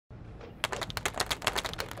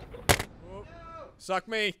Suck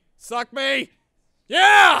me. Suck me.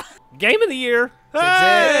 Yeah! Game of the year.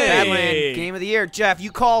 That's it. Hey! Badland Game of the Year. Jeff,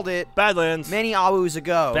 you called it Badlands. many hours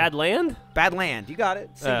ago. Badland? Badland. You got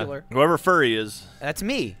it. Singular. Whoever Furry is. That's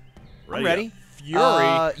me. Right I'm ready.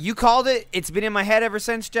 Fury. You called it. It's been in my head ever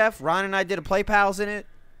since, Jeff. Ron and I did a Play Pals in it.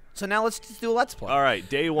 So now let's just do a Let's Play. All right,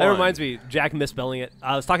 day one. That reminds me, Jack misspelling it.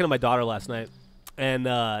 I was talking to my daughter last night, and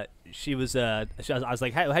I was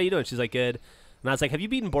like, how you doing? She's like, good. And I was like, have you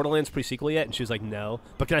beaten Borderlands pre-sequel yet? And she was like, no.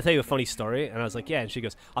 But can I tell you a funny story? And I was like, yeah. And she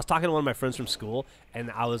goes, I was talking to one of my friends from school, and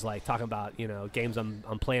I was like talking about, you know, games I'm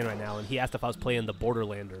playing right now, and he asked if I was playing the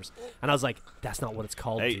Borderlanders. And I was like, that's not what it's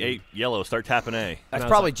called. Hey, dude. hey, Yellow, start tapping A. That's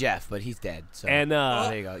probably Jeff, but he's dead. So And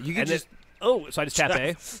there you go. You can just so I just tap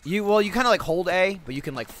A. you kind of like hold A, but you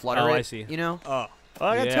can like flutter it. I see. You know. Oh,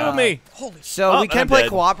 I got two Yeah. of me. Holy So Oh, we can I'm play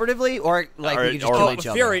dead. cooperatively, or like we can just kill each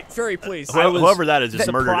other. Fury, please. Whoever that is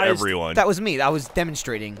just murdered surprised everyone. That was me. I was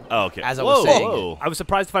demonstrating. Oh, okay. As I was Whoa, saying. whoa. I was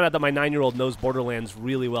surprised to find out that my 9-year-old knows Borderlands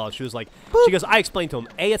really well. She was like, she goes, I explained to him,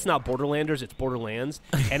 A, it's not Borderlanders, it's Borderlands.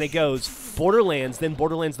 And it goes, Borderlands, then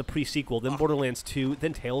Borderlands the pre-sequel, then Borderlands 2,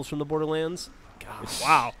 then Tales from the Borderlands. God,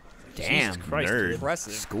 wow. Damn. Jesus Christ, nerd. dude.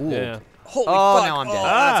 Impressive. School. Yeah. Holy Oh, fuck. now I'm dead.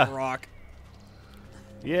 That's a rock.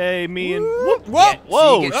 Yay, me and Whoop. Whoa.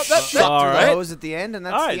 So you get That- sucked all through right. the hose at the end, and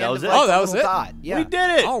that's All right, the that end was of it. like, Oh, that the was little it? dot. Yeah. We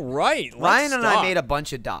did it. All right. Ryan and I stop. made a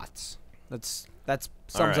bunch of dots. That sums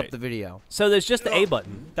right. up the video. So there's just the A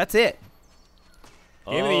button. That's it.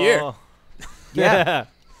 Game of the year. Oh. Yeah.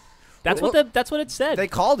 That's what it said. They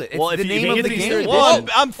called it. It's Well, if the you name hit of the these game. things- Whoa,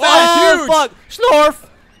 I'm Oh, fat. huge. fuck. Snorf.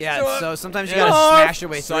 Yeah, so sometimes you Yeah. gotta smash your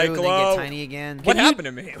way through and then Cyclo. get tiny again. What you- happened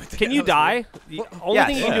to me? What the Can hell you was die? The only Yes.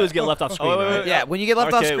 thing you can do is get left off screen, wait, right? wait. Yeah, when you get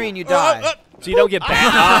left off Okay. screen, you that? die. So you don't get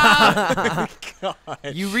back.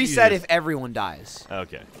 You reset if everyone dies.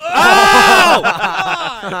 Okay. Ah!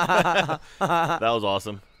 That was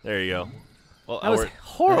awesome. There you go. Well, That was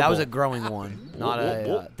horrible. That was a growing one, not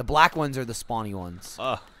the black ones are the spawny ones.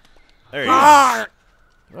 there you go. Ah!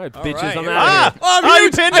 All right, All bitches, right, I'm here out we of go. here. Oh, I'm Oh, you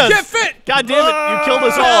huge. pinned I us. can't fit. God damn it! You killed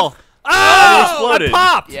us all. Oh, I exploded.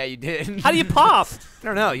 popped. Yeah, you did. How do you pop? I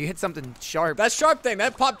don't know. You hit something sharp. That sharp thing,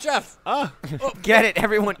 that popped Jeff. Get it.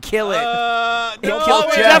 Everyone kill it. No, killed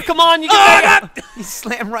wait. Jeff, come on, you can make it. You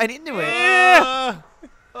slam right into it. Oh,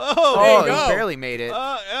 Oh, you go. you barely made it.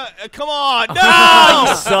 come on! You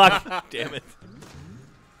No! suck. Damn it!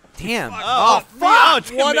 Damn. Oh, fuck!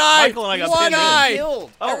 One eye. Michael and I got One pinned in. eye.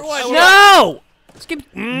 Killed. Everyone. No. Let's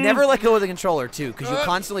keep. Never let go of the controller, too, because you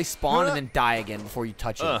constantly spawn and then die again before you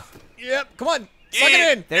touch it. Yep. Come on. Suck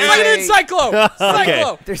it in. There's Suck it in, a- Cyclo.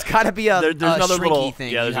 Cyclo. There's got to be a, There's another shrinky little-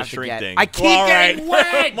 thing yeah, you there's a have to shrink get. thing. I keep All getting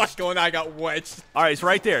right. wedged. Michael and I got wedged. All right, it's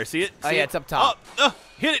right there. See it? Oh, See yeah, it? it's up top.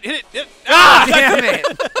 Hit it! Ah, damn it.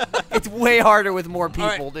 It's way harder with more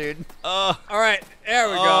people, right. dude. All right. There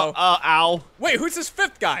we go. Ow! Wait, who's this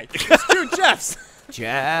fifth guy? It's two Jeffs.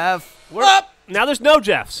 Jeff. Up. Now there's no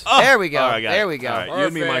Jeffs. There we go. All right, got There it. we go. All right, you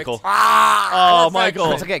and me, Perfect. Michael. Ah. Oh, Michael!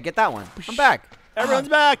 That's okay. Get that one. I'm back. Everyone's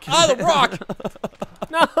back. Oh, the rock.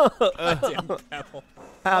 No. Goddamn devil.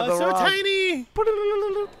 Have the so rock. tiny.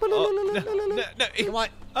 Come on.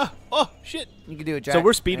 Oh shit! You can do it, Jack. So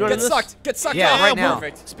we're speedrunning Get this. sucked. Get sucked. Yeah, out. right now.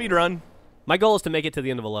 Perfect. Speed run. My goal is to make it to the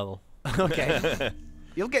end of a level. Okay.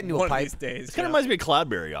 You'll get into One a of pipe. these days. This kind of reminds me of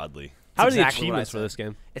Cloudberry, oddly. How are exactly the what I achievements for said. this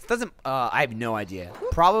game? It doesn't. I have no idea.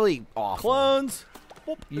 Probably awful. Clones.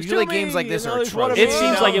 Usually games like this are there's one of atrocious. It me.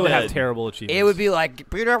 seems Now like it would I'm have dead. terrible achievements. It would be like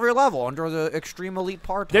beat every level under the extreme elite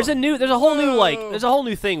part. There's a whole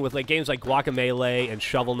new thing with like games like Guacamelee and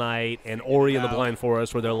Shovel Knight and Ori and the Blind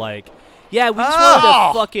Forest where they're like, yeah, we just wanted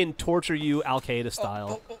to fucking torture you Al Qaeda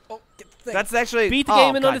style. That's actually Beat the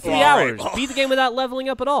game in under God 3 damn. hours. Beat the game without leveling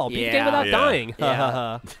up at all. Beat the game without Yeah. dying.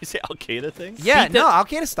 Yeah. Did you say Al Qaeda thing? Yeah, Beat the- no, Al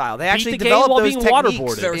Qaeda style. They actually the game developed while those being techniques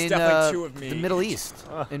waterboarded. There was in definitely two of me. the Middle East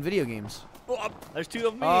in video games. There's two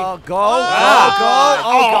of me. Oh, go! Oh. Oh,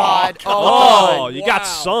 God! Oh, Oh, God! you got Wow.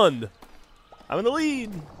 sunned. I'm in the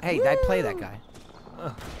lead. Hey, I play that guy.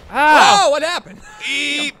 Oh, what happened?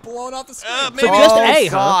 Eep. Blown off the screen. maybe So just oh, A, huh?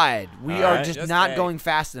 God. We All are right. just Just not A. going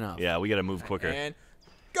fast enough. Yeah, we gotta move quicker. And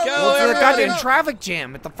go. Well, it's a everybody goddamn go. traffic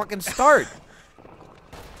jam at the fucking start.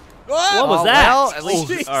 Oh, What was Oh, that? Well, at least,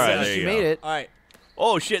 Jesus. All right, at least there you you made go. it. All right.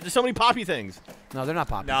 Oh shit! There's so many poppy things. No, they're not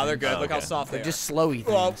poppy. No, they're good. Oh, Look how okay. soft they They're are. just slowy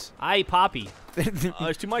Well, things. Aye, Poppy.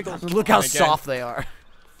 There's two Michaels. Look how again. soft they are.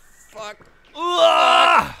 Fuck.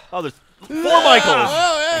 Oh, there's 4 Michaels.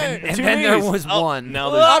 Oh, hey. And Two then there me's. was Oh, one. Now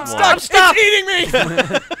there's I'm one. stuck. It's eating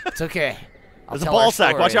me. It's okay. I'll There's a tell our ball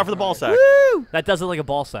sack. Watch story. out for the ball sack. Woo! That does look like a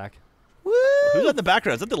ball sack. Woo! Who's in the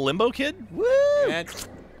background? Is that the Limbo kid? Woo! And I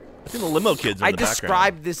think the Limbo kid's in I the background.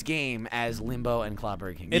 described this game as Limbo and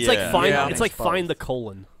Cloudberry King. It's Yeah. like find. Yeah. It's like find the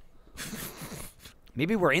colon.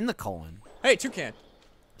 Maybe we're in the colon. Hey, toucan.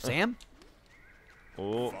 Sam?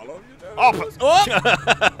 Oh. Oh! Oh,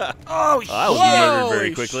 That was Holy murdered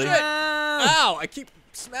very quickly. shit. Ow! I keep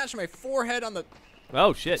smashing my forehead on the.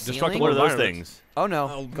 Oh shit! Ceiling? Destructible What are those environments. things? Oh no.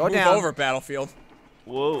 I'll Go move down. over, battlefield.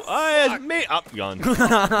 Whoa. Oh, me. Up, gone.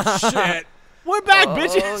 Shit. We're back, Oh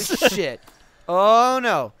bitches. shit. Oh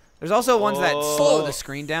no. There's also ones that Oh. slow the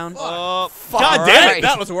screen down. God All damn right. it.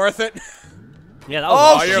 That was worth it. Yeah, that Oh,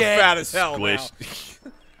 was. Oh, you're shit. fat as hell now. Squished.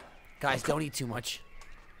 Guys, don't eat too much.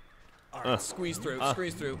 All right, squeeze through.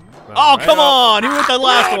 Squeeze through. Oh, come on. Who hit the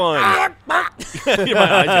last one? My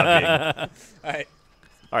eyes got big. All right.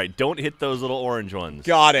 All right, don't hit those little orange ones.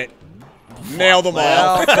 Got it. Nailed them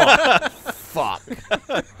all. Well, fuck.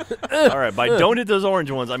 All right, by don't hit those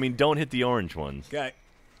orange ones, I mean don't hit the orange ones. Okay.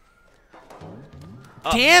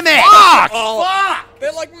 Damn it! Oh,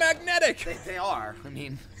 they're like magnetic. They are. I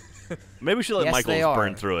mean, Maybe we should let Yes, they Michael are.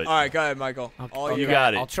 burn through it. All right, go ahead, Michael. All You you.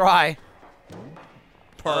 got I'll it. try.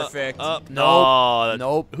 Perfect. Nope. Oh, that-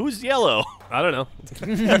 Nope. Who's yellow? I don't know.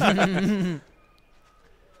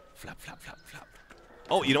 Flap, flap, flap, flap.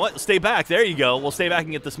 Oh, you know what? Stay back. There you go. We'll stay back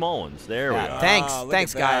and get the small ones. There we Yeah, go. thanks, look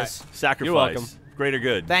thanks, at that. guys. Sacrifice. You're welcome. Greater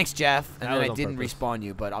good. Thanks, Jeff. And That then was I on didn't purpose. respawn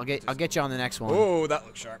you, but I'll get you on the next one. Ooh, that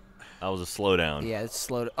looks sharp. That was a slowdown. Yeah, it's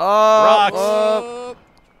slowed. Rocks. Oh,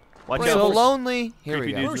 Watch I'm out. so for lonely. Here we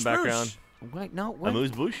creepy go. dudes in the background. Wait, no, A what?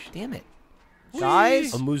 moose bush. Damn it,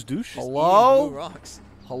 guys. A moose douche. Blue Hello, rocks.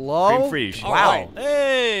 hello. Cream freeze. All Wow, right.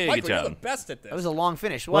 Hey, Michael, good you're the job. best at this. that was a long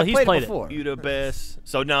finish. Well, Well, I he's played played it it. before. You the best.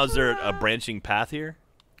 So now is there a branching path here?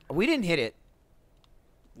 We didn't hit it.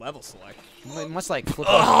 level select. We must like flip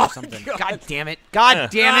over or something. God damn it! God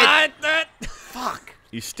damn it! Fuck.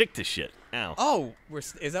 You stick to shit. Ow. Oh,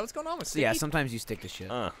 is that what's going on with Yeah, sticky? sometimes you stick to shit.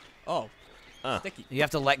 Oh, sticky. You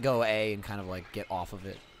have to let go A and kind of like get off of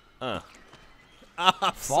it. I'm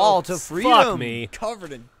Fall so to freedom. Fuck me.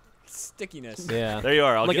 covered in stickiness. Yeah. There you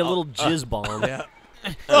are. I'll Like get, a little jizz bomb. Yeah.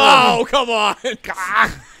 Oh, come on.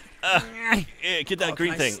 Yeah, get that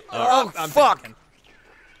green can I thing. s- Oh, I'm fuck. backing.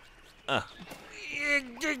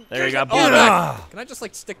 There you go. Oh, Boom. no. Can I just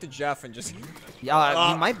like stick to Jeff and just?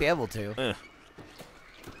 Yeah, you might be able to.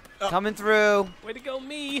 Coming through. Way to go,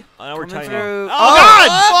 me. Now we're Coming tiny. through. Oh,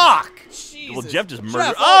 God! Fuck! Well, Jeff just murdered.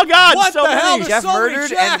 Jeff, Oh, God! what so the hell? many. There's Jeff so many murdered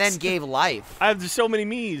Jacks. and then gave life. I have so many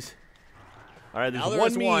me's. All right, there's Now there one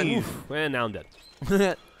is me. one. Oof. And now I'm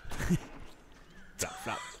dead.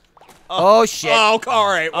 Oh shit! Oh, all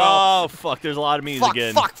right. Well, Oh, fuck. There's a lot of me's fuck!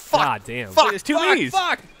 again. Fuck! Fuck! God damn. Fuck! There's two fuck, me's.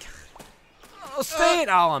 fuck. Oh, stay it!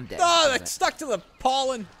 Oh, I'm dead. Oh, I'm that dead. stuck to the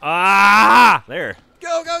pollen. Ah! There.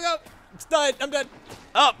 Go, go, go. It's done. I'm dead.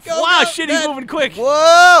 Oh, Go, wow, go, shit, he's dead. moving quick. Whoa!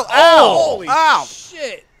 Ow! Holy Ow!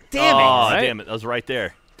 shit. Damn it! Oh, Right? damn it. That was right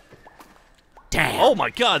there. Damn! Oh, my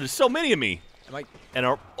God. There's so many of me. Am I? And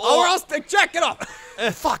our, Oh, or else Jack, get up.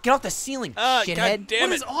 Fuck! Get off the ceiling, God shithead! damn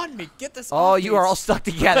What it. is on me? Get this. Oh, off you me. are all stuck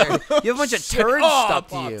together. You have a bunch of turds Oh, stuck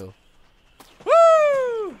to popped. you.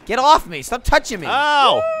 Woo! Get off me! Stop touching me!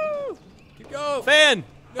 Ow. Woo! Keep going. Fan.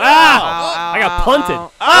 No. Ow. Ow, I got ow, punted.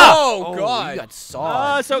 ow. Oh, Oh, God. you got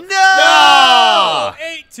sawed. So no! Oh,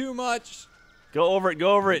 ate too much. Go over it.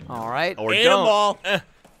 Go over it. All right. Or Ate don't. them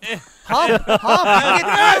all. Hump! Hump! You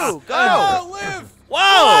get through! Go! Oh, live. Whoa.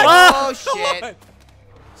 Oh shit! What?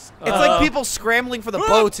 It's like people scrambling for the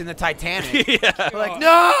boats in the Titanic. Yeah. They're like, no!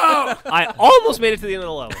 I almost made it to the end of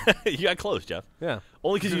the level. You got close, Jeff. Yeah.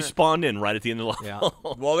 Only because you spawned in right at the end of the level.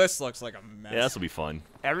 Yeah. Well, this looks like a mess. Yeah, this will be fun.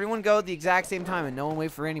 Everyone go at the exact same time and no one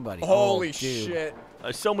wait for anybody. Holy Oh, dude. shit.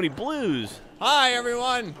 So many blues. Hi,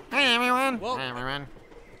 everyone. Hey, everyone. Well- Hey, everyone.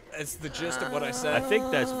 It's the gist of what I I said.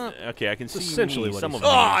 think that's okay. I can see essentially me, what some he of said.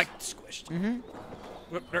 Oh, them. I squished.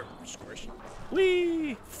 Squished.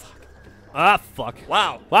 Whee! Ah, fuck.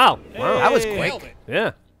 Wow. Wow. Hey. Wow. That was Hey. quick. Nailed it.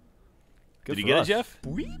 Yeah. Good Did you for get us. it, Jeff?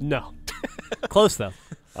 No. Close, though.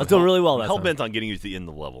 I was doing really well that Hell time. bent on getting you to the end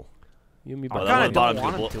of the level. You and me I both. that kinda one don't bottom's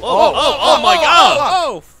want gonna him blow- to. Oh my God!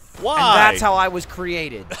 Oh, Why? And that's how I was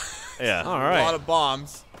created. Yeah. All a right. lot of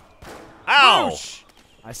bombs. Ow! Boosh.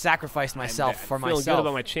 I sacrificed myself dead. for Feeling myself. good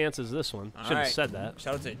about my chances this one. All Shouldn't have right. said that.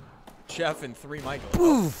 Shout out to Jeff and 3 Michael.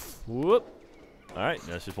 Oof. Whoop. All right,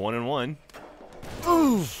 that's just 1 and 1.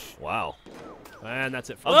 Oof. Wow. And that's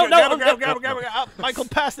it. For Oh, no, grab it. Michael,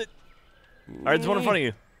 pass it. All right, there's one in front of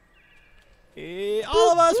you.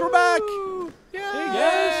 All of us, we're back.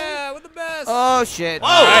 Yeah, we're the best. Oh, shit.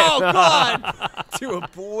 Oh, God. To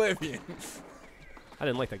oblivion. I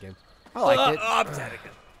didn't like that game. I liked it. I'm dead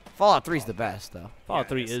again. Fallout 3 is the best, though. Fallout Yeah,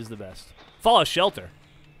 3 it is the best. Fallout Shelter.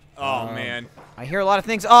 Oh, man. I hear a lot of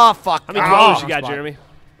things. Oh, fuck. How many Ah, dwellers you wrong got, spot. Jeremy?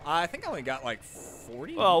 I think I only got like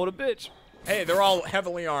 40. Oh, what a bitch. Hey, they're all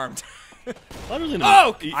heavily armed.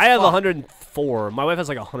 Oh! I have 104. My wife has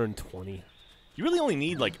like 120. You really only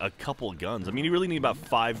need like a couple guns. I mean, you really need about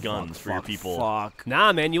 5 guns for your people. Fuck.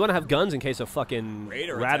 Nah, man, you want to have guns in case of fucking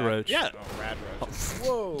Raider rad attack. roach. Yeah. Oh, rad roach.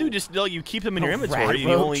 Whoa. Dude, just you keep them in your rad inventory,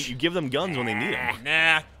 and you give them guns when they need them.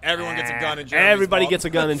 Nah, everyone gets a gun in Jeremy's Everybody vault. gets a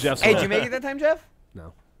gun in Jeff's Hey, vault. did you make it that time, Jeff?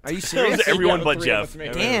 No. Are you It serious? was everyone Yeah, but the three of Jeff. us made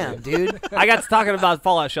it. Damn, dude. I got to talking about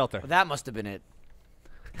Fallout Shelter. That must have been it.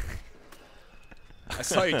 I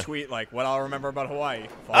saw you tweet like, "What I'll remember about Hawaii."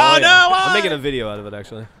 Oh, no! I'm making a video out of it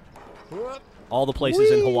actually. What? All the places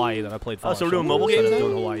in Hawaii that I played Fallout so we're doing Shelter mobile instead games of now?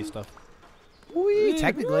 doing Hawaii stuff. Whee,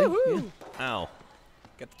 technically. Yeah. Ow.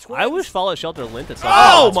 Get the twins. I wish Fallout Shelter lent itself.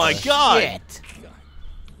 Oh, my God! Shit.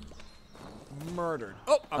 Murdered.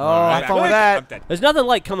 Oh, I'm Oh, have fun with that. I'm dead. There's nothing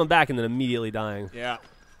like coming back and then immediately dying. Yeah.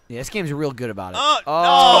 Yeah, this game's real good about it. Oh,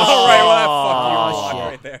 All right, well, that Oh, fuck you. shit.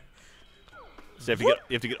 Right there. So you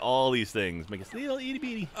have to get all these things. Make it little itty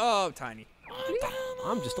bitty. Oh, tiny.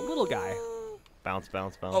 I'm just a little guy. Bounce,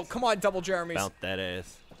 bounce, bounce. Oh, come on, double Jeremy's. Bounce that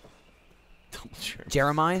ass. Double Jeremy.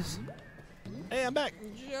 Jeremiah's? Hey, I'm back.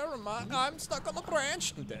 Jeremiah, I'm stuck on the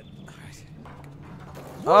branch. I'm dead.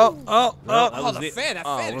 Oh, oh, That Oh, was the the- fan. That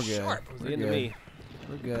Oh, fan we're is good. sharp. the end of me.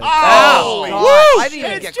 we're good. Oh, God, woo! I didn't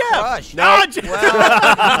even It's get Jeff. crushed. No, Jeff.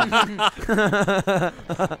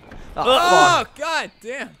 Oh, god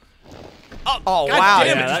damn. Oh, God wow.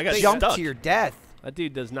 damn you it, just I got jumped stuck. to your death. That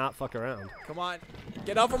dude does not fuck around. Come on.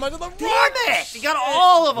 Get out from under the rock. it! You got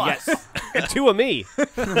all of us. Yes. Two of me.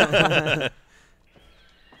 I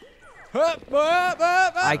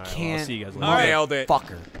I'll can't. see you guys later. All right. Nailed it.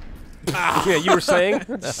 Fucker. Yeah, you were saying?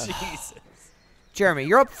 Jesus. Jeremy,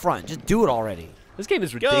 you're up front. Just do it already. This game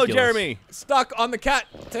is ridiculous. Go, Jeremy. Stuck on the cat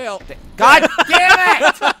tail. God damn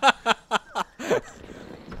it!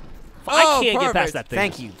 I can't get perfect. past that thing.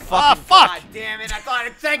 Thank you. Ah, Fucking fuck. God damn it. I thought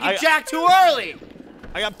I'd thank you, I- Jack, too early.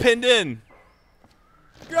 I got pinned in.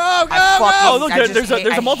 Go, go, I go. fucking, Oh, look, I there's just a- hate-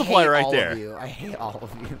 there's a I multiplier hate right all there. Of you. I hate all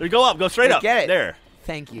of you. There, go up. Go straight up. Get it. There.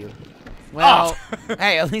 Thank you. Well,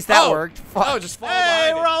 hey, at least that worked. Fuck. Oh, just follow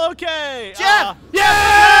Hey, behind we're it. all okay. Jeff! Yeah!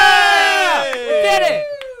 I did it!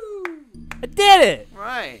 I did it!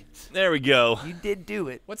 Right. There we go. You did do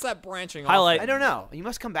it. What's that branching Highlight. I don't know. You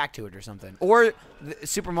must come back to it or something. Or the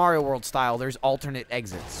Super Mario World style, there's alternate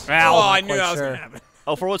exits. Oh, Ow. I knew quite that was sure. going to happen.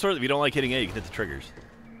 Oh, for what sort? If you don't like hitting A, you can hit the triggers.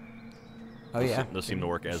 Oh, yeah. Those seem to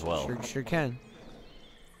work as well. Sure can.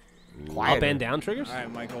 Up and down triggers? All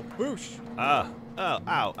right, Michael. Boosh. Ah. Oh,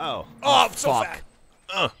 ow, ow. Oh, I'm so fuck. fat.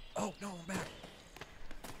 Uh. Oh, no, I'm back.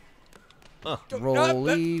 Uh. Don't-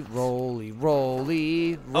 Rolly, rolly,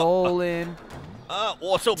 rolly, rolling.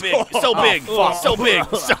 Oh, so big. So big. fuck. So big.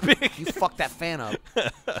 So big. You fucked that fan up.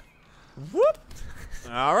 Whoop.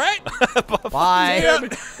 All right. Bye.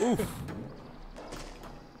 Yeah.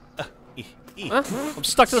 Huh? I'm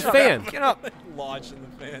stuck to the fan. Get up. Lodged in the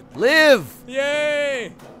fan. Live.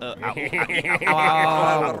 Yay. Ow.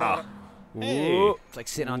 Hey. It's like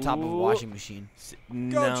sitting on top of a washing machine. Sitting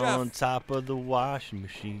Go, down Jeff. on top of the washing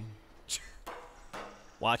machine.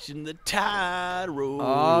 Watching the tide roll.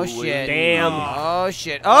 Oh, shit. Damn. Oh,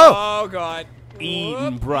 shit. Oh. Oh, God.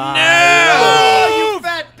 Eden Whoop. bride. Oh, you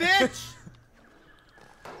fat bitch.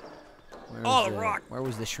 Where Oh, was the rock. Where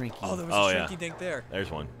was the shrinky? Oh, there was Oh, a yeah. shrinky dink there.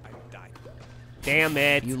 There's one. I died. Damn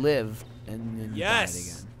it. You live, and then you Yes. died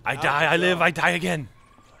again. I die, I live, I die again.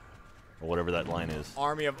 Or whatever that line is.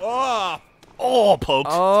 Army of. Oh. Oh, poked.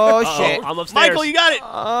 Oh, shit. I'm upstairs. Michael, you got it. Oh,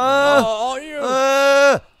 all you.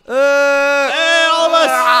 Hey, all of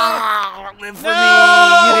us. Live for No!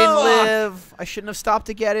 me. You didn't live. I shouldn't have stopped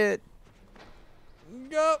to get it.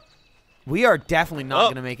 Go. We are definitely not Oh,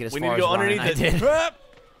 going to make it as we far need to as go Ryan and I underneath it. did. Hup.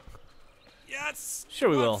 Yes. Sure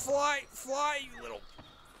we Come on, will. Fly, fly, you little.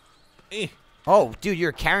 Eh. Oh, dude,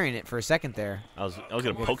 you're carrying it for a second there. I was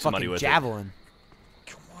gonna poke somebody Fucking with javelin.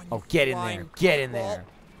 Come on. Oh, you get in flying there. Get in ball. there. it.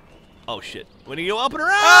 Oh shit! When you go up and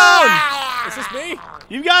around, Oh! Is this me?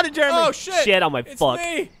 you got it, Jeremy. Oh shit! Shit on my It's fuck.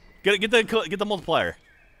 me. Get the multiplier.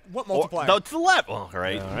 What Or- multiplier? no, to the left. Oh, all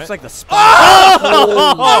right. It's like the spot. I'm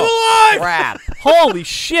alive! Crap. Holy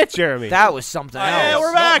shit, Jeremy. That was something Hey, else.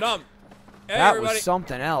 we're back. Hey, That everybody. was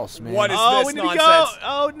something else, man. What is Oh, this we need to nonsense? go.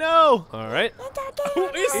 Oh no! All right. Who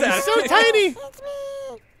is He's that? so tiny.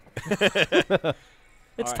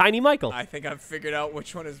 It's All right. Tiny Michael. I think I've figured out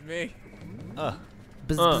which one is me. Bzz,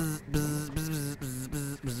 bzz, bzz, bzz, bzz,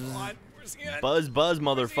 bzz, bzz. Come on. Where's he at? Buzz,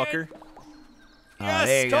 motherfucker. Yes,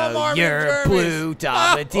 There you come go. on, You're Jeremy's. blue,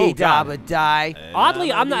 dabba dee Oh, God. dabba die.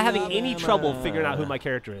 Oddly, I'm not having any trouble figuring out who my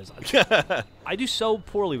character is. I do so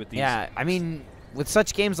poorly with these. Yeah, I mean, with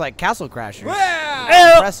such games like Castle Crashers,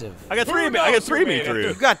 Wow. impressive. I got three. Who I got knows three who me made it? through.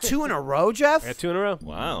 You got two in a row, Jeff? I got two in a row.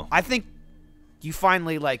 Wow. I think You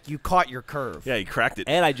finally you caught your curve. Yeah, he cracked it.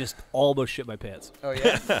 And I just almost shit my pants. Oh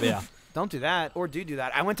yeah. Yeah. Don't do that, or do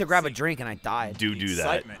that. I went to grab a drink and I died. Do that.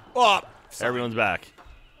 Excitement. Oh, Everyone's back.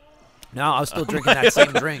 No, I was still drinking that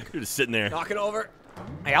same drink. You're just sitting there. knock it over.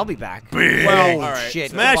 Hey, I'll be back. Well, all right.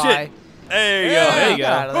 Shit. Smash goodbye. it. There you Yeah. go. There you Get go.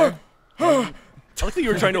 out of there. I like that you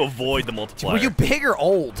were trying to avoid the multiplier. Were you big or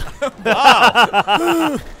old?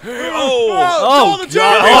 Oh, Oh, the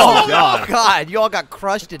God. Oh, Oh, God. God. You all got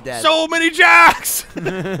crushed to death. so many jacks. Too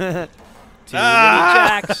many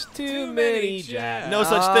jacks. Too many jacks. No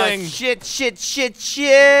such thing. Shit.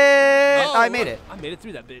 I made it. I made it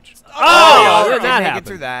through that bitch. Oh, how did Didn't that make happen? it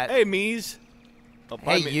through that. Hey, Mies. Oh,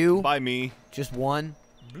 Hey, you. By me. Just one.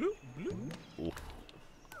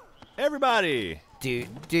 Everybody. Dude.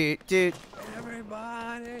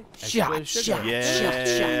 Everybody. Shot.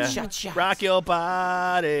 Yeah. Rock your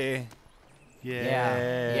body.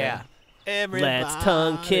 Yeah. Everybody. Let's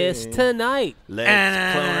tongue kiss tonight.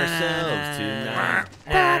 Let's clone ourselves tonight.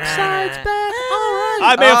 Backside's back. All right.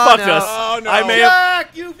 I may have Oh, fucked no. us. Oh, no. I may have.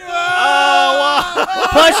 Jack, you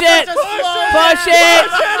Push it. Push it.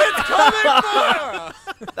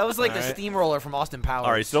 That was like the steamroller from Austin Powers.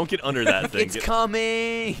 All right, so don't get under that thing. It's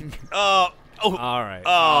coming. Oh. All right.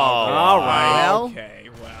 All right. Well, Okay,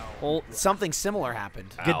 well. Well, something similar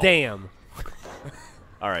happened. Ow. good damn.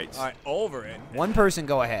 All right. All right, over it. One person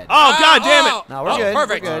go ahead. Oh, God damn it. No, we're Oh, good.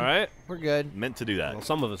 perfect. We're good. All right. We're good. Meant to do that. Well,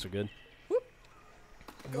 some of us are good.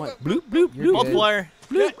 What? Bloop, bloop, You're bloop. Multiplier.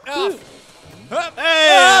 Get up.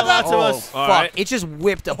 Hey, lots of Oh, us. fuck. right. It just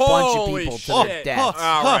whipped a bunch of Holy people to shit. their death.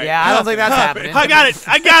 All right. Yeah, I don't think that's happening. I got it.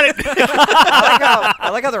 I got it.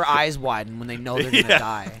 I like how their eyes widen when they know they're going to Yeah.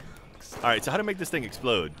 die. All right, so how to make this thing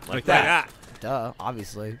explode? Like Like that. that. Duh,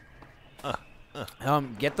 obviously.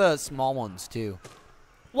 Get the small ones, too.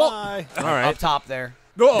 Why? All right. Up top there.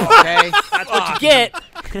 Oh, Okay? That's what you get.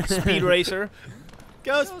 Speed racer.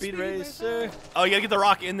 Go, Speed Racer. Oh, you gotta get the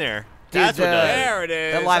rock in there. Dude, That's what does it. there it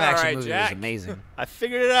is. That live All action right, movie Jack. was amazing. I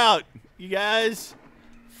figured it out. You guys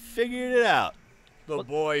figured it out. The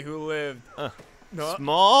boy who lived. No.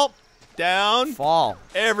 Small, down, Fall.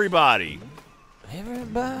 everybody.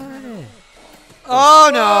 Everybody. Oh,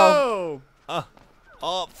 no. Oh,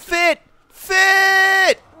 Oh, Fit.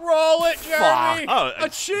 roll it, Jeremy. Oh,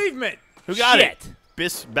 Achievement. who got Shit. it?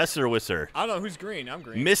 Besserwisser. I don't know who's green. I'm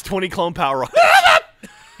green. Miss 20 clone power.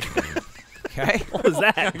 Okay. What was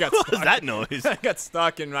that? I got What was stuck. that noise? I got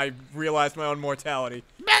stuck and I realized my own mortality.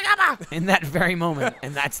 In that very moment.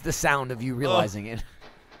 And that's the sound of you realizing it.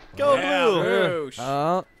 Go Yeah, blue. boosh.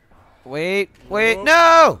 Oh. Wait.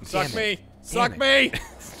 No. Suck Damn it. me. Suck it. me.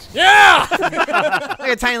 Yeah. Like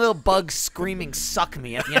a tiny little bug screaming suck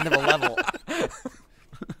me at the end of a level.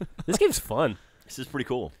 This game's fun. This is pretty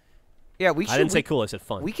cool. Yeah, we should. I didn't say cool. I said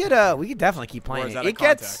fun. We could definitely keep Or playing is it. that a It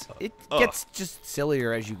gets contact? just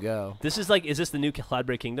sillier as you go. This is like, is this the new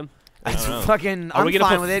Cloudberry Kingdom? It's know. fucking. Are we I'm gonna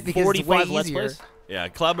fine put with it because it's way 45 Let's easier. Plays? Yeah,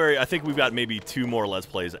 Cloudberry, I think we've got maybe 2 more Let's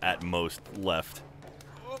Plays at most left.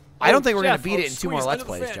 I don't think we're Jeff, gonna beat it in 2 more Squeeze Let's under the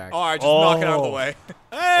Plays, fan. Jack. All right, just knock it out of the Oh. way.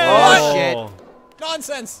 Oh, shit.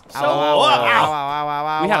 Nonsense. Ow, ow, Wow.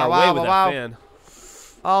 ow, ow, We had our ow, way ow, with ow. that fan.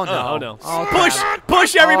 Oh no! Oh, no. Oh, Push! crap.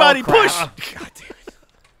 Push, everybody! crap. Push! God damn it.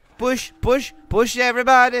 Push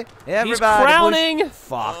everybody! Everybody! He's push. crowning.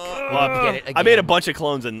 Fuck! Well, Get it I made a again. bunch of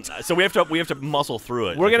clones, and so we have to muscle through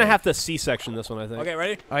it. We're I gonna think. have to C-section this one, I think. Okay,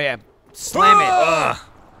 ready? Oh yeah! Slam it!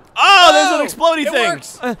 Oh, there's an explodey It thing.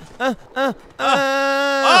 works.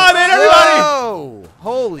 I made everybody. Whoa!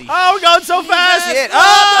 Holy! Oh, we're going so fast. shit.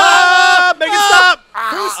 Make it stop.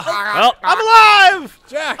 Well, I'm alive.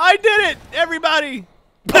 Jack. I did it, everybody.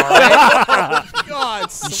 All right.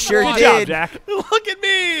 God. sure swat. good job, did. Jack. Look at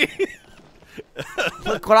me.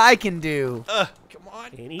 Look what I can do. Come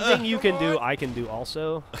on. Anything you can do, I can do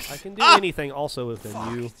also. I can do anything also within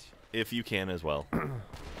you. If you can as well.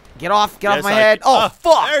 Get off Yes, my I head! can. Oh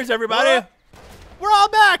fuck! There's everybody. We're all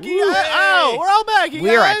back. You guys. Ow, we're all back. You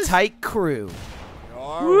We're guys. a tight crew.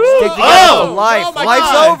 Woo. Stick together Oh! for life. Oh my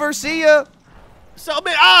Life's God. over. See ya. So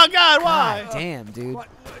many. Oh God, why? God damn, dude.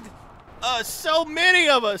 So many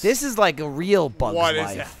of us. This is like a real bug's What is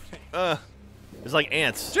life. that? It's like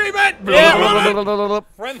ants. Achievement. Yeah.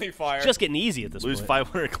 Friendly fire. It's just getting easy at this Lose point.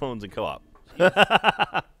 500 clones in co-op.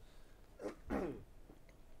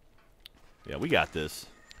 Yeah, we got this.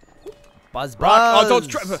 Buzz, Rock. Oh, buzz. don't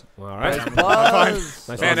try. All right. Buzz.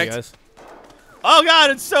 Nice Panicked. one, guys. Oh God,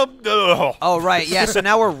 it's so. Ugh. Oh right, yeah. So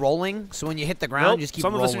now we're rolling. So when you hit the ground, Nope, just keep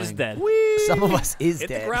some rolling. of us are just dead. Some of us is Hit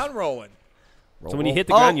dead. the ground rolling. So when you hit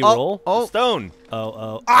the ground, you roll? Oh, Stone.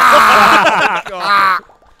 Oh. God.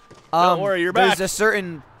 Don't worry, you're back. There's a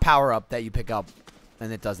certain power up that you pick up,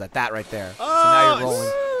 and it does that. That right there. So Oh, now you're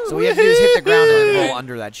rolling. So we have to just hit the ground and then roll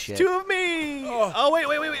under that shit. 2 of me. Oh, wait.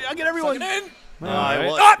 I'll get everyone. Suck it in.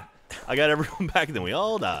 I got everyone back, and then we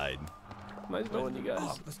all died. Nice knowing you guys.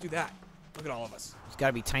 Oh, let's do that. Look at all of us. There's got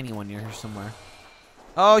to be a tiny one near here somewhere.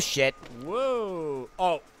 Oh, shit. Whoa.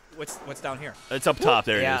 Oh, what's down here? It's up top.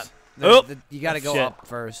 There it is. You got to go Shit. up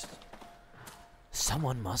first.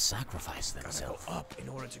 Someone must sacrifice Gotta themselves. go up in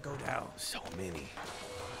order to go down. So many.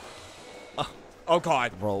 Oh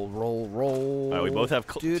God. Roll. All right, we both have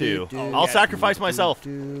 2. Do-do-do. I'll sacrifice myself.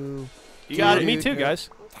 Do. You got it. Me too, guys.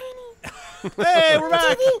 Hey, we're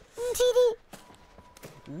back.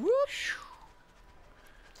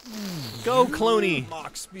 Go, Cloney.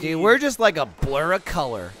 Mach speed. Dude, we're just like a blur of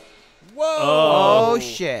color. Whoa. Oh,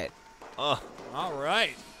 shit. All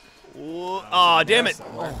right. Oh, damn it.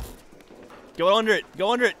 Go under it.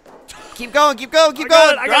 Go under it. Keep going. I got it.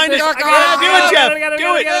 Grind it. I Do it, Jeff.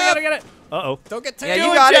 Do it. I got it. Uh-oh. Don't get Yeah, tangled.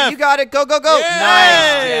 you it, got Jeff. it. You got it. Go. Yeah.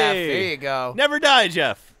 Nice, Jeff. Hey. There you go. Never die,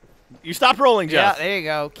 Jeff. You stopped rolling, Yeah, Jeff. there you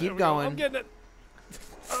go. Keep I'm going. getting it.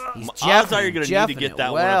 He's Odds are you're going to need to Jeffing get it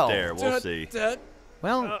that well. one up there. We'll see.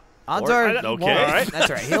 Well, odds Or- are okay. well, All right. That's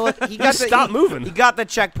right. He got the, Stop moving. He got the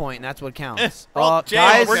checkpoint, and that's what counts. Roll,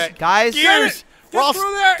 jam, Guys. Gears. We're all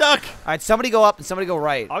through there. stuck. All right, somebody go up and somebody go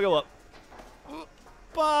right. I'll go up.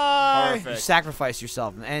 Bye. You Perfect. sacrifice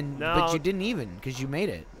yourself, and No. but you didn't even because you made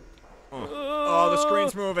it. Oh, the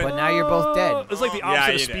screen's moving. But now you're both dead. It's like the Yeah,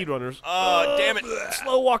 opposite you of did. speedrunners. Oh, damn it.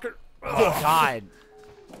 Slow walker. Oh God!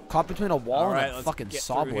 Caught between a wall All right, and a let's fucking get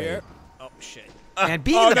saw through blade. here. Oh shit. And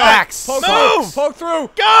being Oh, in the no. back Poke sucks. Poke through.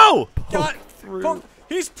 Go. Got through. Poke.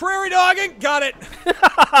 He's prairie dogging. Got it.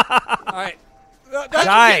 All right.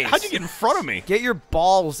 Guys, How'd you get in front of me? get your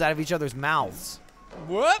balls out of each other's mouths.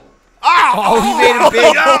 What? Oh, you made him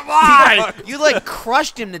big. Why? You like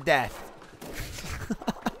crushed him to death.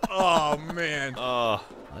 Oh man.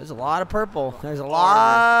 There's a lot of purple. There's a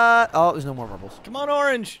lot. Oh, there's no more purples. Come on,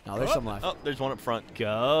 orange. No, there's some left. Oh, there's one up front.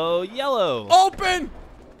 Go yellow. Open.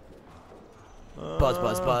 Buzz,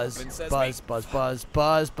 buzz, buzz, Open sesame. buzz, buzz, buzz,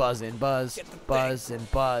 buzz, buzz, and buzz, Get the thing. buzz, and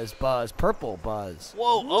buzz, buzz, purple buzz.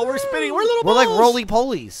 Whoa! Oh, we're spinning. We're little We're like balls. roly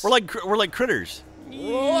polies. We're like critters.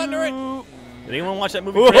 Roll under it. Did anyone watch that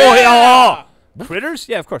movie? Oh, Critters? yeah. Critters?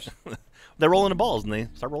 Yeah, of course. They're rolling the balls and they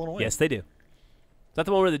start rolling away. Yes, they do. Is that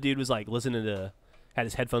the one where the dude was like listening to, had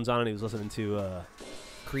his headphones on and he was listening to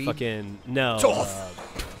Creed. fucking, no,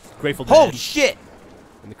 Grateful Holy Dead. shit!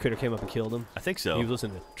 And the critter came up and killed him. I think so. He was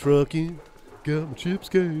listening to Trucking, got my chips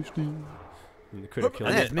cashed in. And the critter killed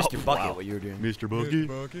I him. think that's Mr. Oh, Bucket, wow. what you were doing. Mr. Buggy.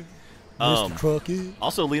 Mr. Trucky.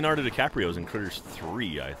 Also, Leonardo DiCaprio's in Critters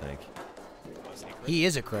 3, I think. He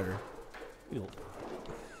is a critter.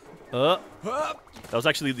 That was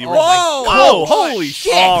actually the Whoa! original. Whoa! Holy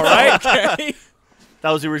shit! All right. Okay. That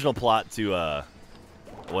was the original plot to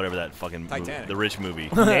whatever that fucking Titanic. the rich movie.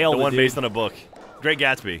 Nailed the it, one dude. based on a book. Great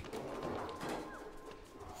Gatsby.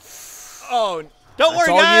 Oh, Don't That's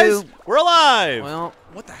worry, all guys. you. We're alive. Well,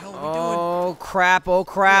 what the hell are we doing? oh crap, oh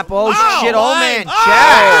crap, oh Ow, shit, oh what? man,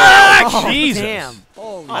 Ah! Jack! Oh, Jesus. damn.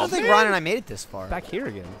 Oh, I don't think Ron and I made it this far. Back here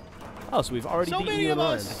again. Oh, so we've already So beaten many you in of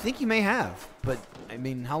the us. I line. think you may have, but I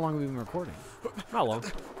mean, how long have we been recording? Not long.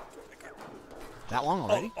 That long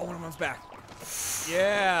already? Oh, one of them's back.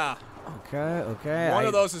 Yeah. Okay. One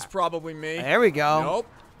of those is probably me. There we go. Nope.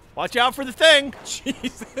 Watch out for the thing.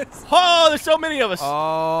 Jesus. Oh, there's so many of us.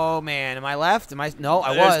 Oh man, am I left? Am I? No,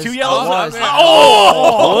 I There's was. two yellows. I was. man.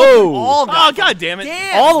 Oh! All Oh, god damn it.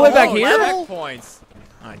 Damn. All the way back Oh, here? checkpoints.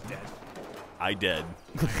 I'm dead. I dead.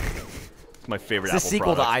 It's my favorite It's the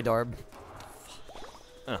Apple sequel product. to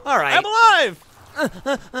iDarb. All right. I'm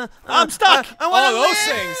alive. I'm stuck. I wanna Oh, those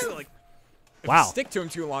live. things. Like, if Wow. you stick to them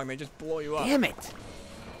too long, they just blow you up. Damn it.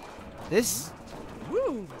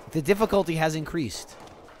 Woo. The difficulty has increased,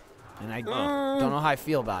 and I don't know how I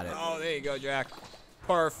feel about it. Oh, there you go, Jack.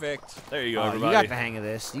 Perfect. There you go, Oh, you everybody. got the hang of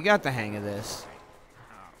this. You got the hang of this.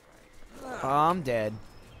 Oh, I'm dead.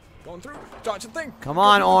 Going through. Dodge the thing. Come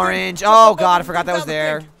on, Orange. Oh god, I forgot that was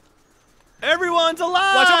there. Everyone's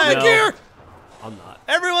alive. Watch out for the No. gear. I'm not.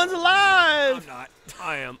 Everyone's alive. I'm not.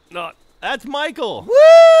 I am not. That's Michael. Woo!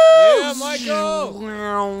 Yeah,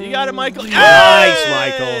 Michael. You got it, Michael. Nice,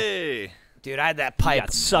 Michael. Dude, I had that pipe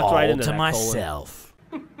got sucked right into to that myself.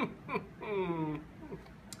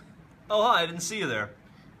 Oh, hi, I didn't see you there.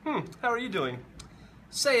 How are you doing?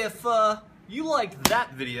 Say, if you liked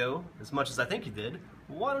that video as much as I think you did,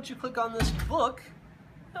 why don't you click on this book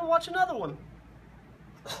and watch another one?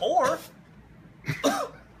 Or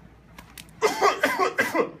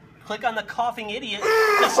click on the coughing idiot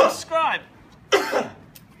to subscribe.